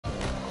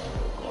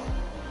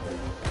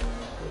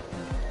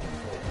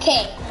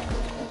Okay.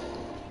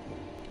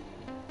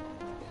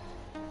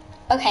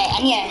 Okay,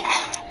 I need to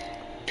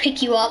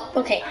pick you up.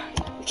 Okay.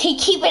 Okay,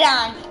 keep it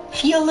on.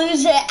 If you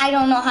lose it, I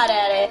don't know how to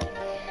edit.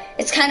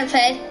 It's kind of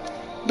fed.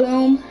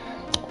 Boom,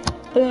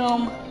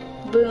 boom,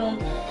 boom,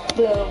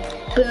 boom,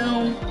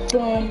 boom,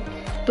 boom,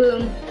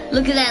 boom.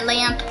 Look at that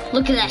lamp.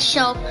 Look at that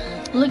shelf.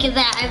 Look at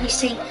that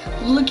everything.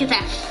 Look at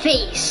that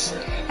face.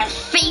 That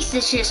face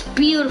is just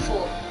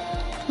beautiful.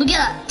 Look at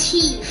that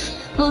teeth.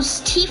 Those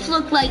teeth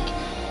look like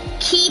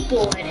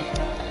keyboard.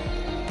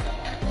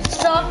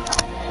 So,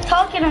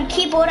 talking on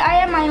keyboard, I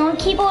have my own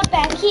keyboard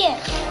back here.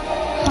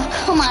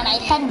 Oh, come on, I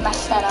had to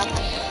mess that up.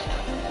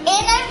 And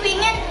I'm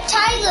bringing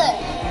Tyler.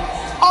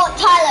 Oh,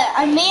 Tyler,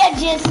 I may have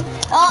just...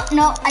 Oh,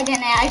 no, I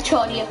didn't. I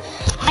told you.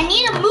 I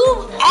need to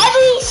move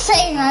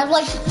everything. I have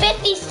like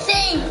 50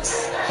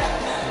 things.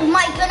 Oh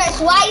my goodness,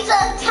 why is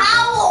there a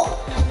towel?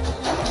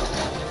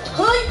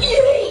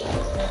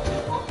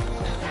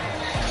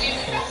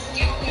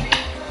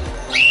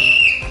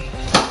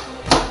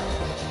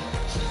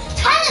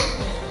 Tyler,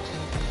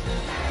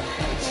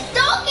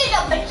 stop it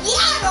up the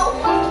piano.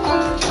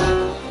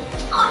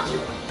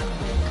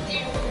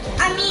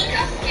 I mean,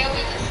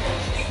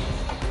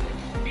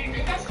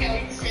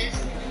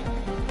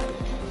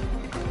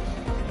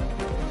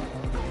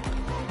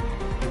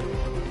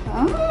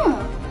 oh.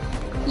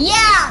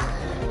 Yeah.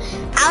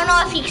 I don't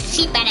know if you can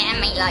see better at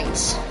my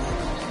lights.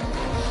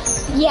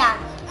 Yeah.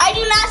 I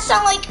do not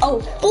sound like a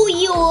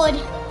booyard.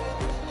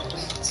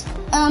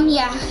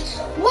 Yeah.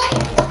 What?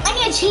 I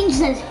need to change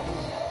this.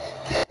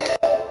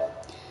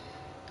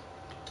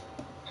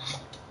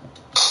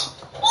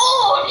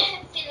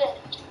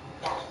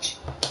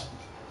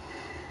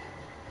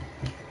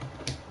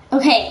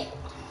 Okay,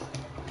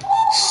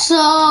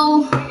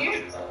 so...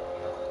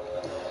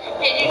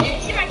 Did you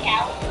see my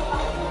cow?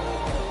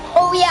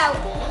 Oh yeah,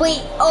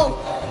 wait,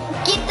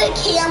 get the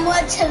camera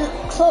to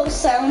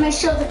closer. I want to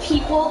show the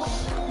people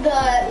the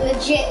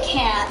legit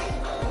cat.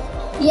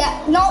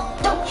 Yeah, no,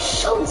 don't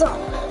show them.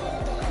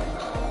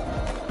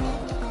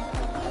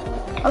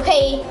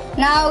 Okay,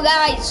 now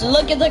guys,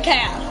 look at the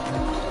cat.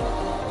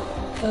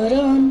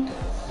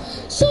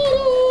 So,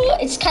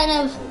 it's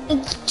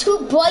too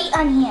bright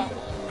on here.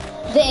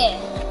 There.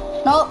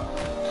 Nope.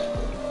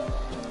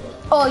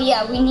 Oh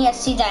yeah, we need to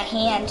see that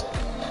hand.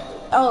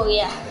 Oh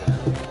yeah.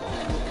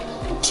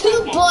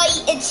 Too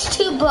bright, it's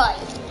too bright.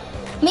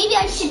 Maybe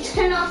I should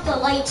turn off the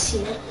lights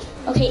here.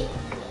 Okay.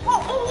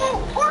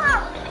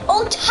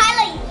 Oh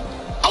Tyler,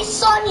 I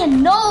saw on your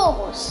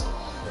nose.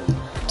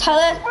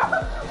 Tyler,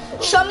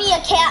 show me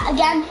your cat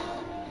again.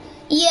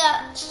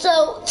 Yeah,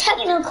 so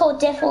technical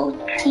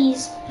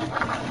difficulties.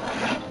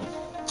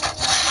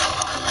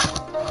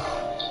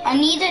 I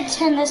need to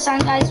turn this on,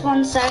 guys,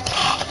 1 sec.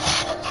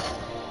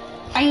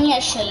 I need to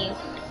show you.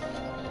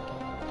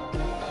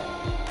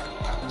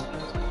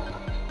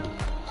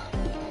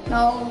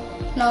 No,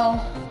 no,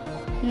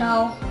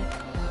 no,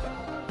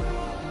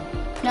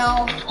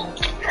 no,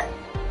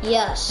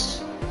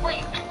 yes.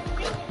 Wait.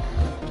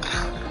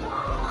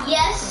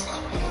 Yes.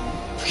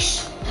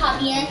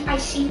 Copy in. I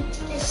see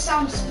this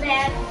sounds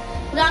bad.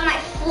 Got my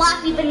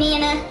floppy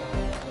banana.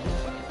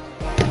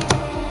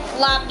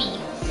 Floppy.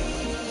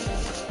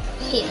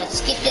 Okay,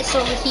 let's get this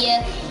over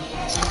here.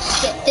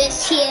 Let's get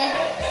this here.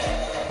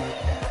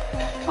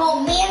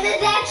 Oh man,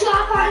 did that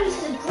drop onto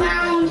the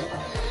ground?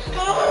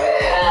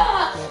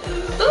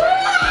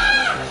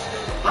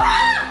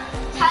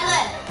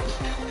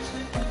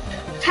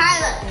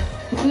 Tyler,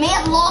 I may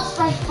have lost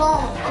my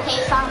phone. Okay,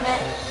 found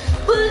it.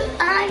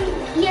 I'm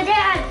your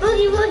dad,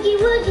 Boogie Woogie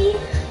Woogie.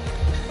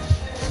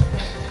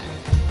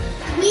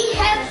 We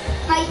have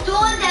my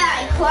daughter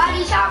at a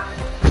karate shop,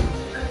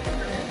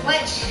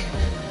 which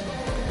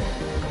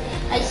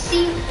I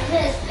see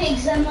there's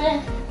pigs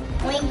somewhere.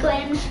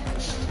 Winkling.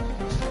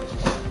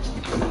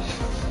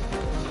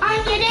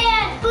 I'm your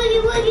dad,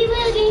 Boogie Woogie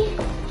Woogie.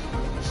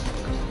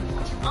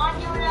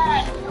 On your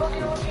dad.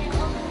 Okay.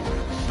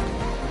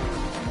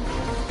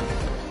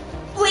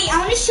 Wait, I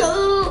want to show.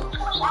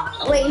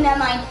 Wait, never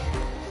mind.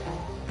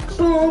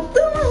 Boom,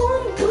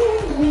 boom,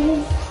 boom,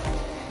 boom.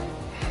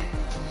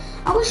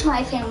 I wish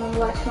my family would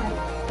watch mine.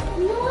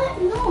 You know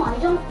what? No, I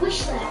don't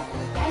wish that.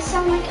 I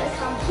sound like a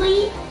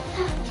complete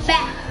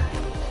fat.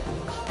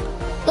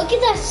 Look at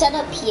that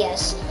setup he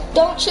has.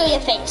 Don't show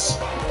your face.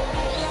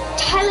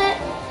 Tyler,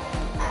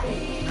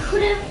 I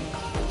could have.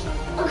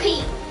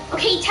 Okay,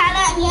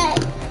 Tyler, yeah.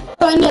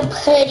 You're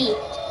pretty.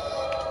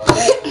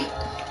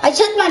 I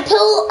took my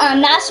pill.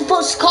 I'm not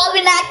supposed to call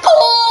me that.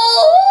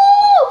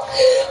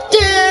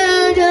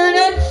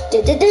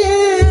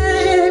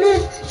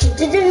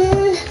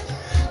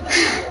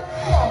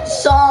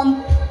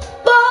 Some.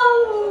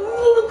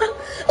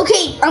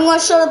 Okay, I'm gonna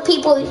show the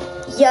people.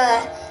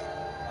 Yeah.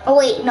 Oh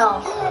wait,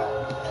 no.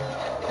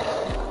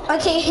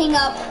 Okay, hang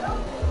up.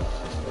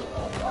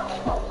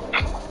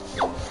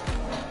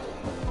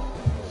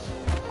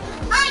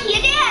 I'm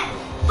your dad.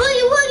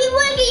 Boogie woogie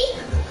woogie.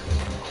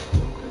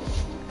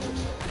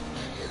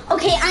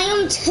 Okay, I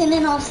am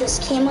turning off this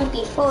camera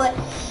before it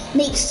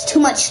makes too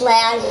much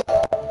lag.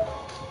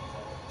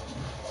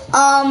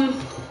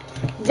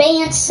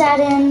 Advanced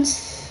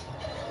settings.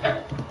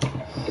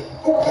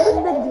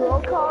 The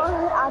dual car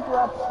at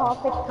the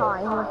perfect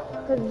time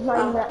because my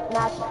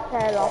match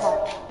fell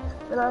off.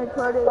 And I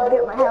tried to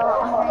get my hair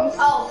out of my face.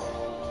 Oh,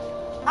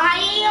 I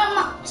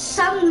am,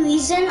 some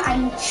reason,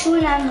 I'm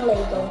chewing on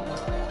Lego.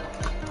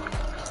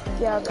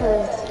 Yeah,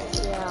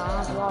 because, I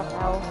have a lot of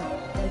health.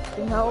 Like,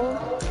 you know?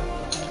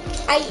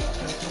 I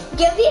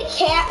give you a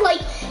cat,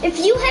 like, if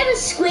you have a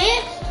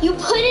square, you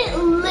put it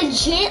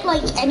legit,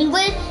 like,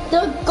 anywhere,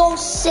 they'll go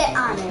sit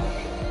on it.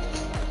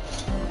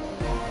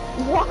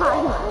 Yeah,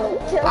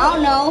 I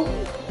don't know.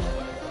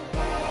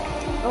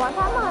 one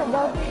time I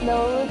just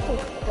noticed to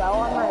throw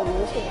on my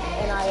roof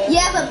and I...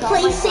 Yeah, but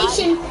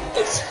PlayStation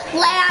is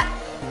flat,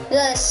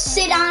 they'll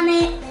sit on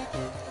it,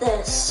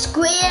 the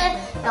square,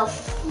 they'll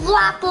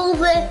flop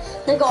over,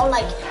 they'll go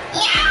like,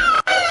 yeah!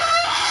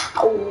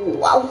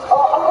 Wow.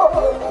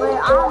 Wait,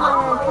 I'm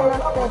gonna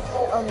turn off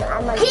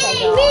this,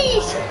 Hey,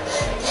 Reese!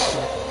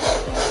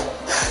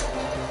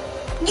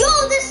 Yo,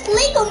 this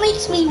Lego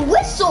makes me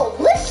whistle.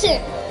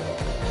 Listen.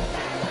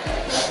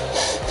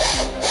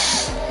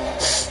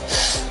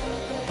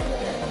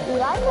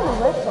 Dude, I can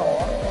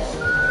whistle.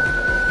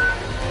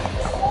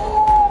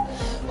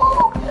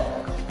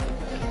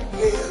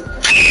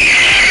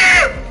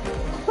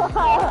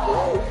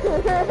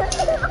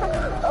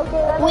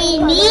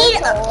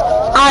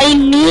 I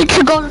need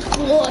to go to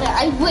Florida.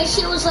 I wish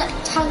it was like,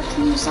 Tyler,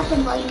 can you stop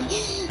inviting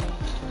me?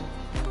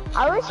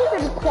 I wish you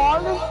could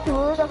call me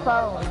through the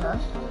phone.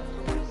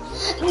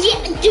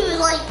 Yeah, dude,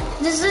 like,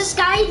 there's this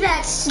guy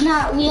that's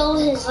not real,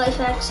 his life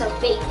acts are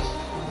fake.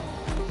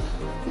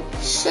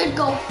 Should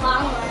go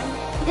follow him,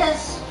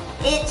 because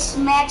it's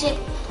Magic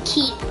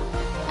King.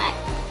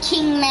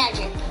 King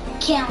Magic.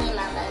 Can't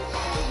remember.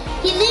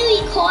 He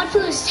literally called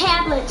for his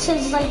tablet,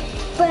 says, like,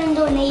 friend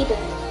or neighbor.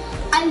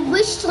 I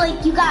wish,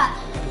 like, you got,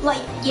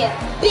 like, your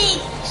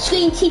big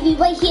screen TV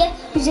right here.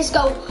 You just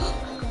go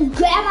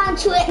grab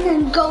onto it and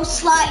then go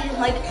slide and,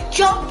 like,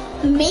 jump,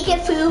 make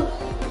it through.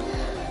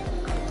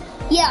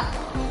 Yeah.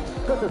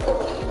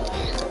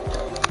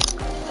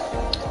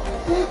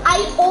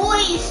 I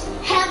always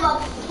have a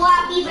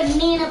floppy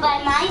banana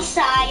by my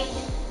side.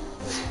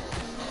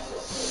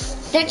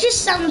 That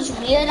just sounds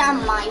weird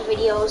on my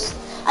videos.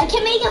 I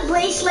can make a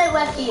bracelet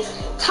with these.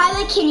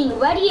 Tyler, can you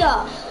ready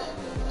up?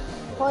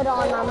 Hold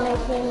on, I'm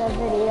making a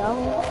video.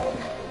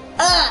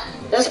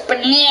 This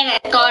banana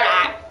got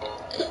out.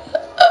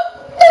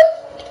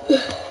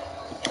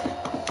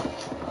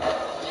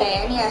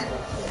 Okay, yeah.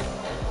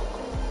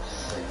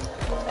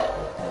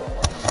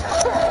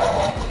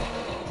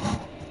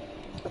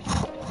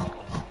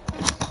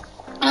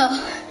 Oh,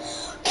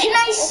 can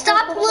I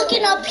stop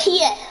looking up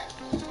here?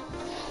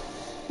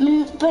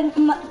 But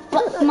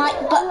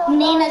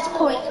Nana's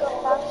point.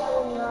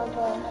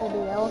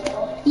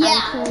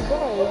 Yeah.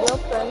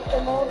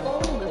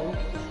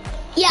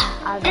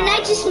 Yeah, and I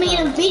just made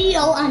a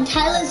video on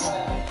Tyler's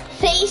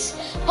face,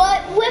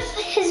 but with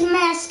his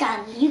mask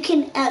on. You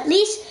can at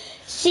least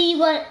see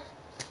what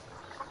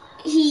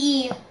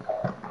he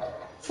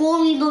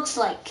fully looks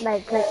like. And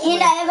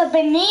I have a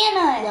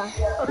banana.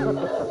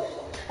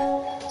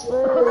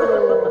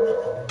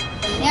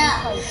 Yeah,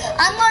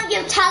 I'm gonna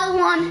give Tyler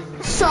one,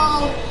 so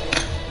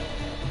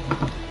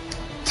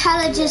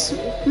Tyler just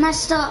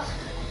messed up.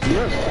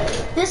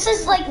 This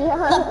is like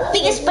the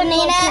biggest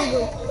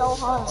banana.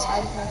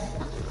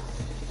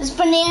 This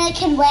banana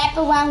can wrap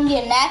around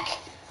your neck.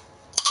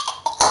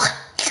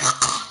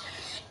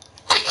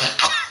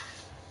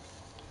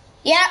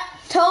 Yeah,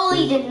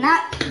 totally did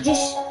not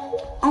just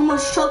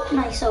almost choke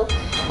myself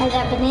at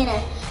that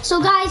banana. So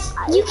guys,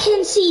 you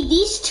can see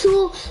these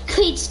two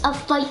crates are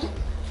fighting.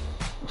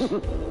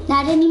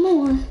 Not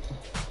anymore.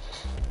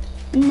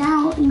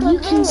 Now you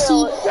can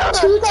see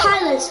two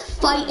Tylers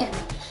fighting.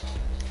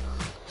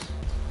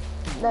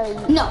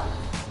 No.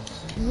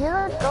 You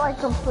look like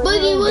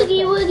completely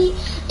Woogie, woogie, woogie.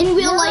 In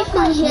real life,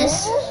 my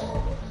his.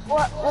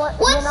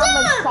 What's up?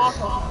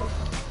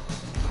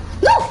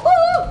 No!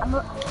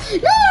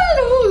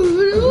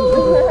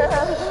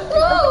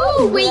 No!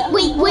 Wait.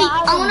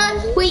 I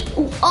wanna wait.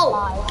 Oh.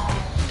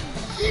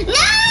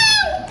 No!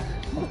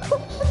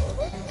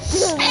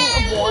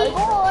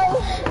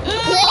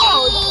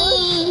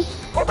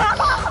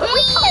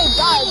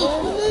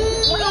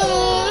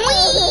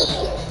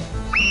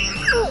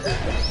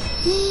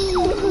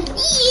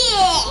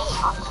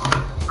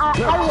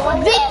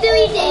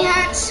 Victory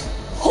dance!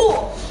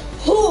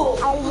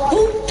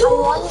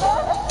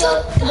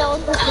 There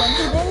was this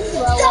incident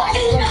where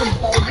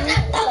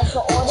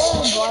the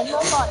older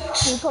brother got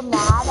super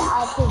mad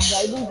at his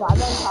baby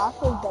brother and tossed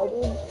his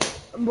baby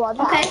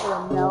brother out the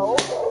window.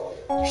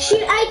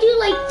 Should I do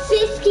like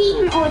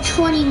 15 or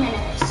 20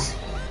 minutes?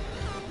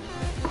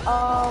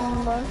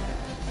 I'm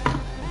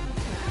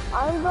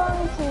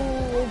going to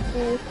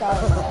do stuff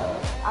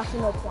after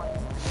the 20.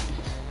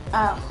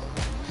 Oh.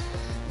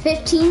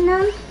 15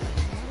 then?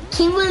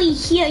 Can't really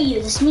hear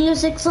you. This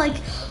music's like.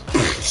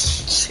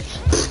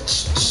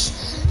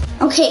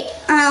 Okay,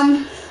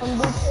 I'm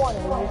do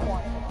 20.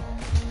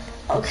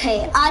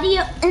 Okay,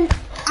 audio and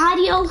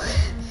audio,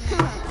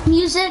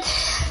 music.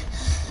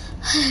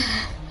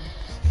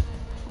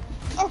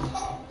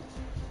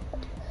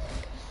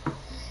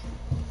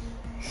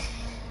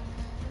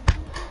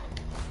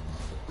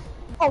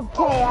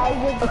 Okay, I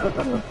did the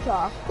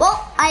pizza.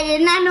 Well, I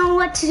did not know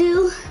what to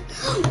do.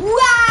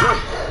 Wow!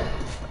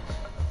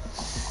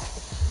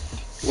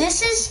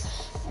 This is.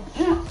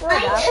 I'm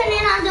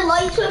turning on the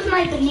lights with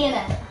my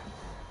banana.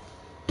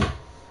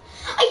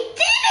 I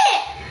did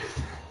it!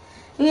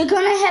 We're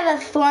gonna have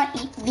a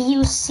front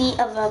view seat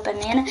of a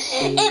banana.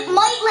 It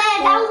might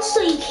lag out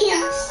so you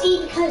can't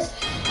see because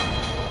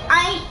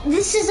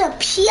this is a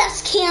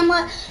PS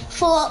camera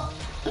for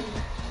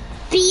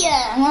beer.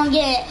 I'm gonna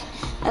get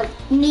a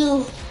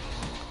new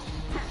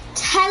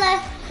Tyler.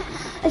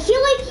 I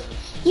feel like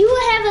you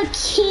have a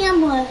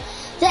camera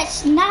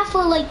that's not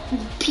for like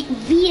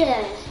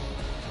beer.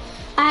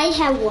 I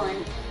have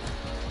one.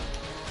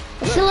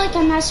 I feel like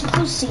I'm not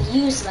supposed to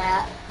use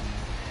that.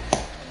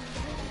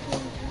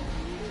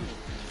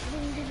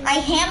 I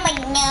have my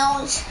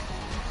nose.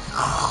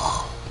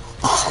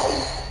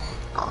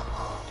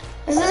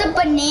 This is a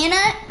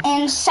banana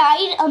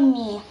inside of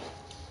me.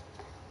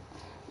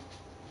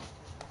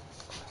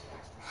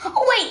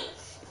 Oh wait!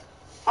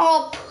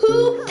 I'll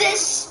poop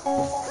this.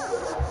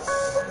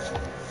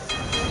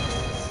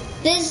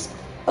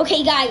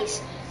 Okay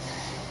guys.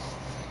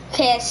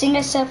 Okay, I think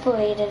I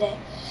separated it.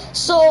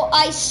 So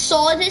I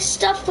saw this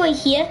stuff right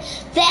here.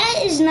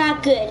 That is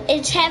not good.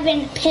 It's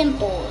having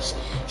pimples.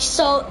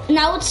 So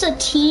now it's a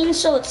teen,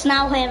 so it's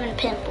now having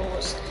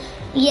pimples.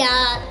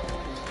 Yeah,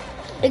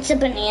 it's a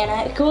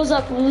banana. It goes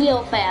up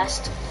real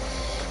fast.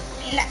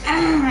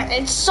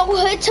 It's so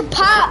hard to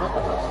pop.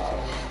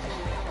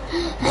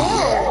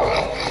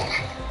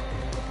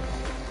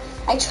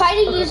 I try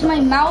to use my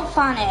mouth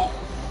on it.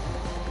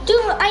 Dude,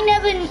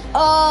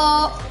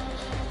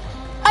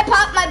 I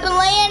popped my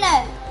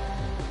banana.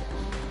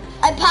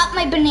 I popped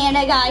my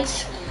banana,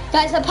 guys.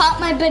 Guys, I popped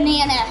my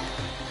banana.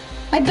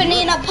 My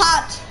banana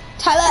popped.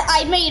 Tyler,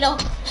 I made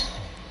it.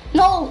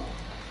 No.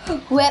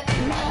 Whip.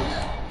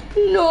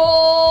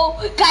 No.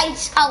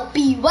 Guys, I'll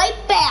be right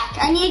back.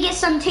 I need to get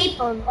some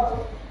tape. I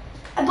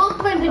broke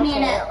my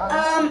banana.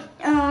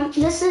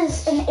 This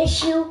is an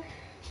issue.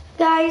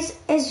 Guys,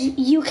 as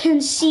you can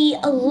see,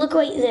 look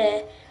right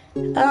there.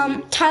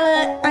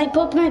 Tyler, I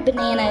broke my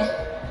banana.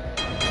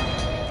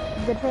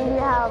 Good thing you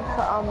have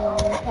 10 more.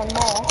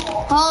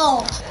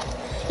 Oh,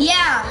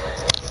 yeah.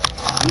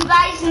 You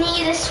guys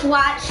need to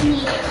watch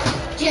me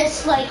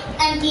just like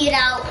empty it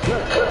out.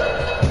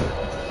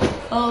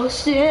 Oh,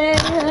 say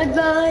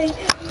goodbye.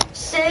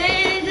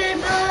 Say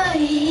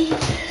goodbye.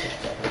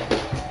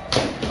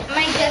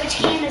 My garbage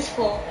can is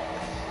full.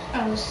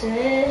 Oh,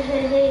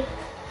 say.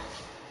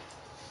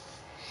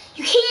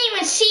 You can't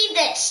even see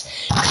this.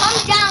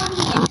 Come down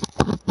here.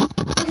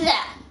 Look at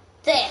that.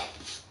 There.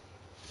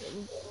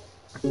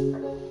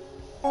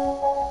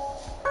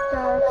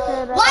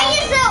 Why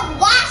is there a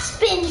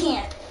wasp in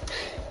here?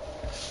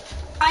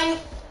 I'm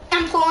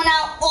pulling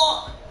out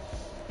all.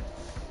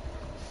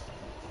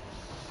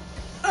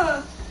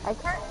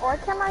 Why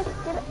can't I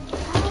get it?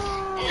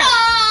 No!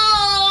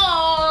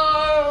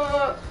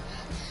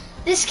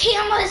 This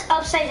camera is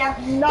upside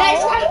down. No.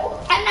 Guys,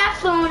 I'm not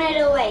throwing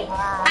it away.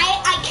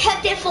 I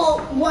kept it for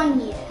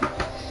 1 year.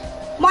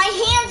 My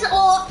hands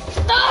are.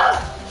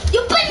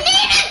 You banana!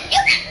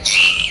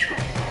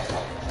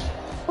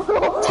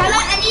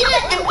 Tyler, I need to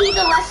empty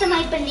the rest of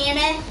my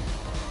banana.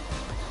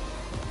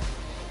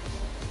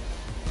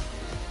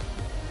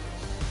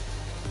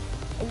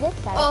 Is this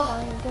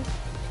satisfying?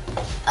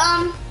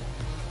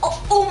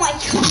 Oh my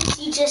goodness,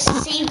 you just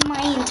saved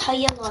my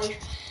entire life.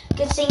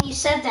 Good thing you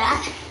said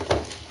that.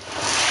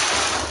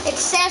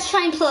 It's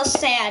satisfying plus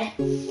sad.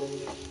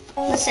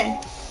 Listen.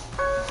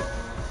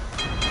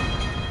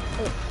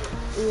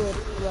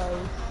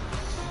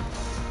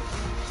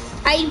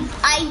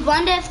 I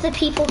wonder if the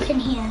people can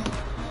hear.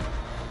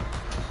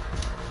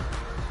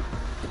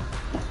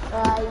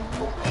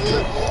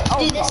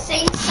 Do the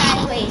same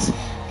sideways.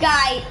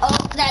 Guys, oh,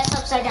 that's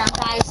upside down,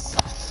 guys.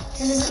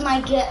 This is my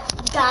guys.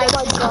 Guys,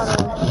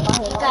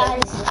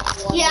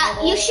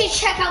 yeah, you should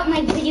check out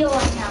my video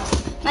right now.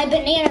 My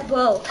banana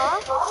broke.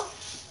 Oh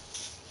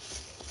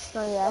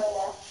yeah.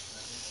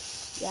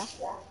 Yeah.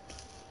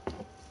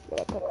 It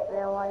takes a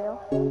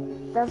while.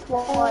 That's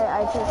why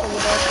I took a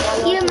little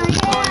while. Yeah, my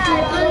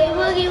dad.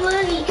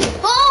 Woogie.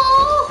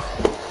 Oh!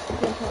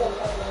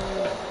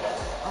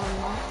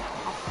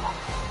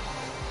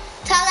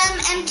 Tell them I'm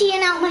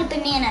emptying out my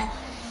banana.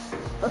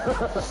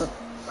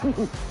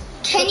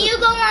 Can you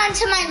go on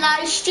to my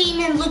live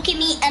stream and look at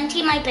me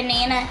empty my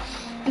banana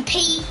and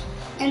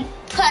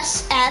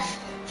press F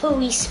for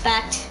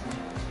respect?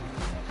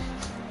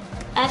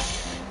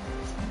 F.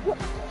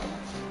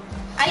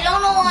 I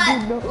don't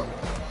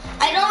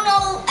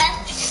know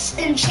F's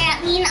in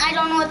chat mean. I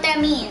don't know what that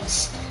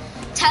means.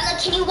 Tyler,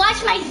 can you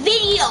watch my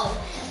video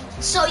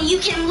so you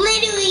can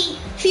literally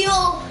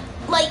feel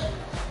like,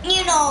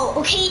 you know,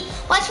 okay?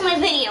 Watch my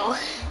video.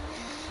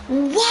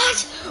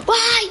 Watch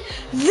my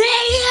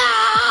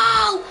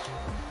video!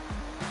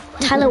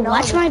 Tyler,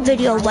 watch my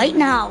video right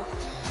now.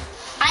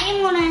 I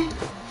am gonna.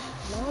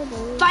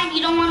 Fine,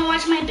 you don't want to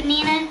watch my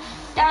banana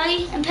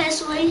die and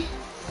pass away?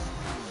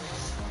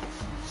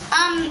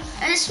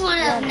 This would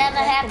have never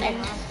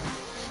happened.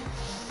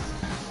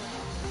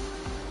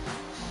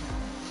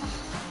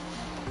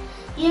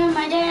 Yeah,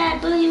 my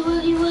dad, boogie,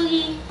 woogie,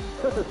 woogie.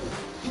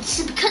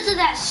 It's because of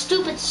that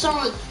stupid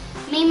song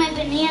made my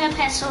banana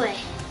pass away.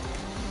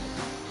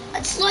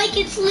 It's like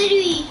it's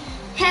literally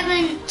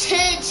having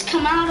tits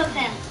come out of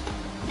him,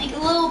 like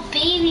little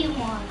baby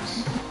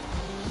ones.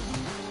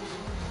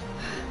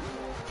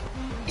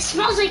 It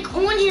smells like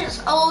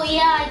oranges. Oh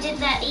yeah, I did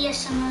that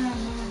ASMR.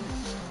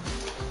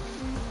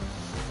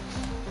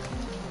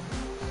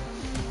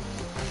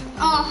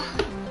 Oh,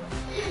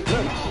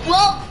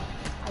 well,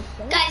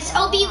 guys,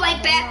 I'll be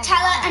right back.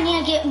 Tyler, I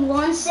need to get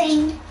one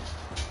thing.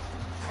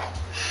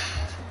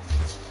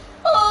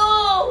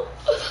 Oh,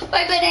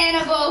 my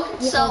banana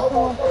broke.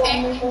 So,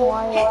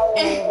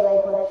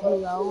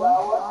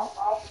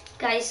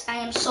 guys, I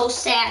am so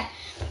sad.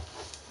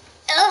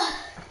 Ugh,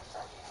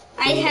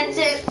 I had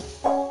to.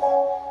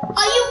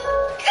 Are you,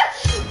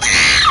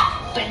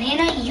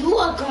 banana? You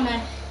are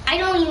gonna. I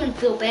don't even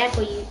feel bad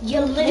for you.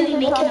 You're literally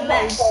making a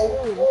mess.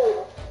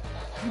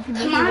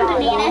 Come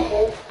on,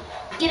 banana.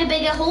 Get a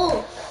bigger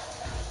hole.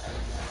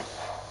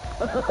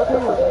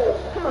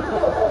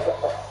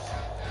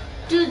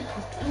 Dude,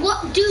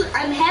 what? Dude,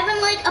 I'm having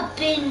like a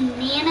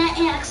banana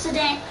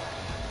accident.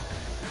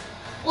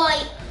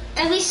 Like,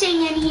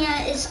 everything in here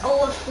is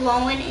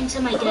overflowing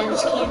into my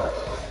garbage can.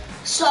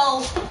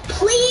 So,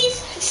 please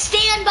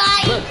stand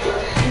by.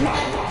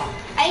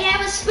 I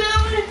have a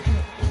spoon.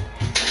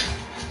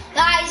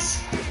 Guys.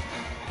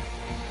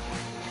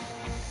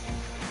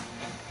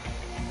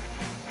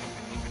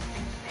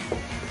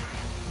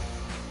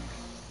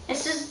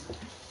 This is...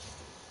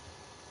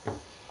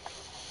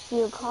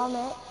 You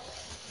comment.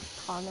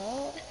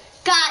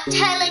 God,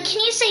 Tyler, can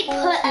you say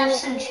put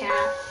F's in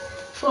chat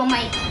for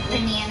my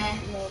banana?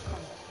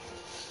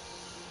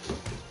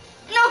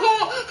 No!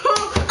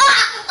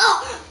 Ah!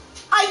 Oh!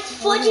 I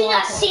fudging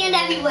that sand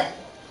everywhere.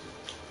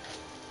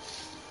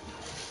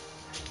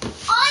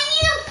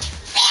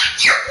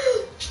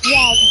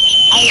 Yes,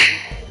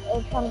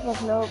 it comes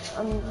with no,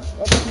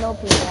 it's no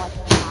people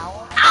watching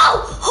now. Ow!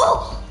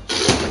 Oh!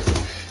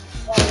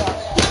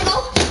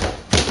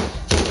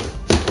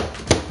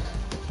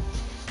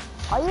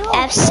 Are you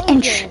F's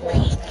entry.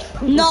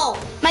 No,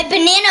 my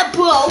banana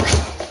broke.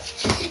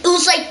 It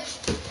was like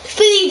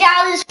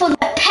 $3 for the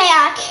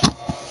pack.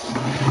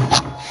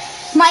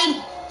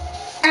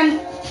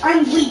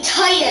 I'm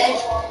retired.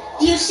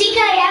 Do you think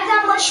I have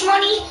that much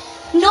money?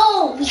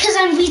 No, because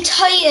I'm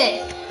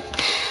retired.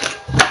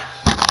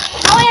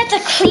 Now I have to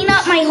clean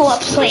up my whole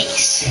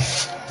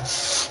place.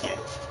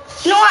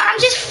 You know what? I'm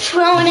just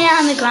throwing it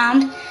on the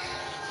ground.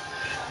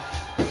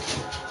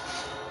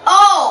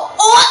 Oh,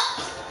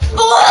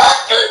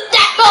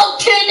 that boat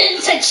turned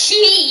into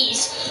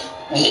cheese.